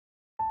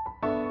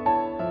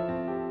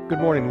Good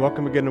morning.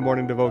 Welcome again to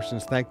Morning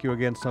Devotions. Thank you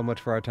again so much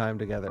for our time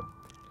together.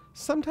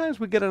 Sometimes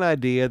we get an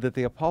idea that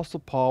the Apostle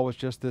Paul was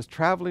just this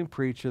traveling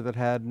preacher that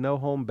had no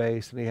home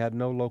base and he had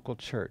no local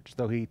church.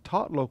 Though he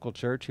taught local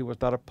church, he was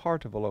not a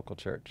part of a local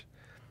church.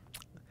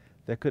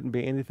 There couldn't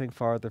be anything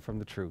farther from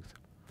the truth.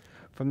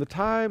 From the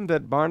time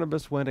that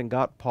Barnabas went and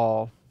got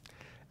Paul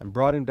and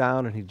brought him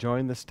down and he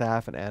joined the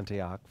staff in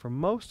Antioch, for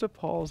most of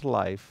Paul's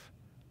life,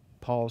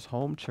 Paul's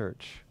home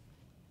church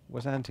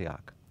was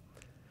Antioch.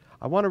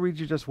 I want to read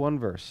you just one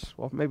verse,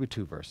 well, maybe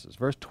two verses.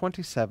 Verse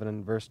 27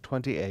 and verse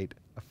 28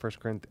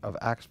 of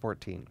Acts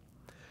 14.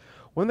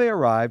 When they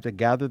arrived and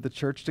gathered the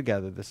church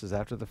together, this is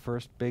after the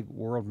first big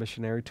world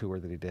missionary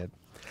tour that he did,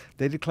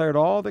 they declared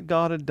all that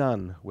God had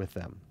done with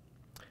them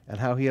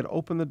and how he had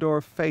opened the door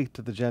of faith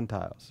to the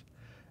Gentiles.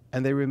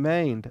 And they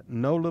remained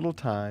no little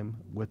time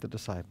with the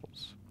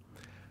disciples.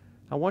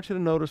 I want you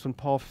to notice when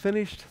Paul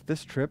finished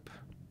this trip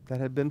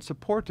that had been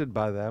supported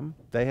by them,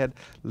 they had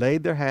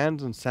laid their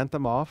hands and sent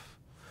them off.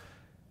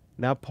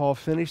 Now Paul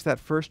finished that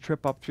first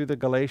trip up through the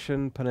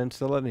Galatian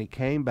peninsula and he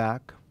came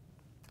back,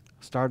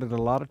 started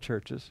a lot of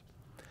churches,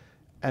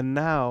 and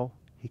now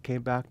he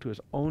came back to his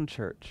own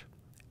church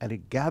and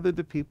he gathered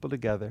the people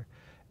together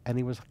and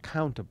he was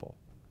accountable.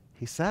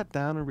 He sat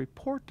down and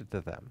reported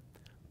to them.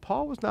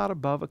 Paul was not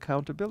above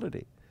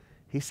accountability.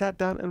 He sat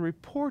down and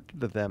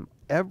reported to them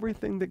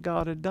everything that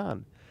God had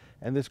done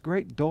and this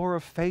great door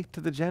of faith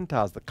to the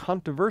Gentiles, the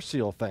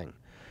controversial thing.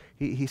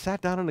 He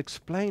sat down and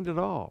explained it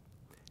all.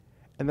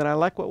 And then I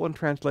like what one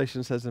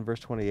translation says in verse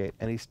 28,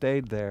 and he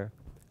stayed there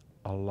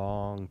a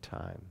long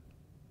time.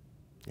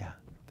 Yeah,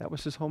 that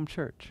was his home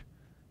church.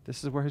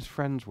 This is where his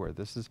friends were.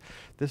 This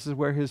is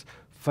where his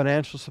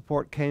financial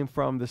support came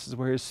from. This is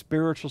where his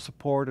spiritual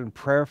support and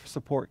prayer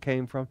support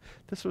came from.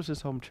 This was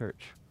his home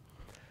church.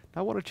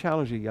 Now I want to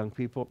challenge you, young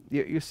people.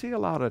 You see a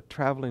lot of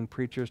traveling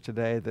preachers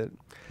today that,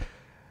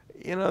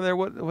 they're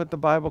what the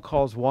Bible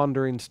calls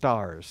wandering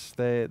stars.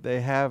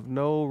 They have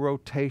no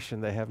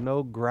rotation. They have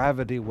no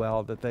gravity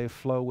well that they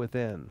flow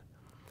within.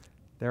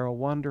 They're a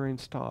wandering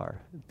star.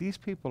 These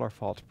people are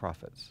false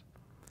prophets.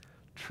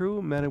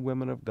 True men and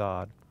women of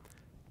God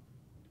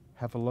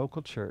have a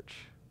local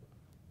church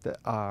that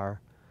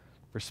are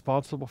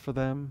responsible for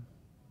them,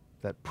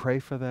 that pray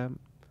for them,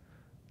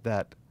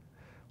 that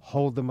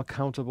hold them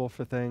accountable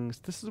for things.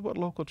 This is what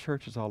local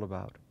church is all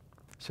about.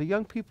 So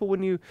young people,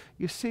 when you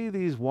see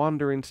these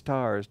wandering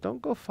stars,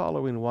 don't go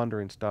following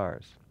wandering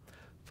stars.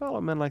 Follow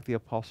men like the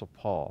Apostle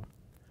Paul.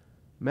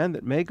 Men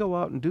that may go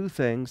out and do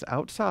things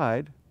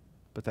outside,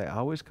 but they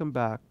always come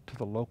back to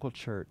the local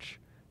church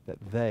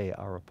that they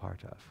are a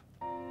part of.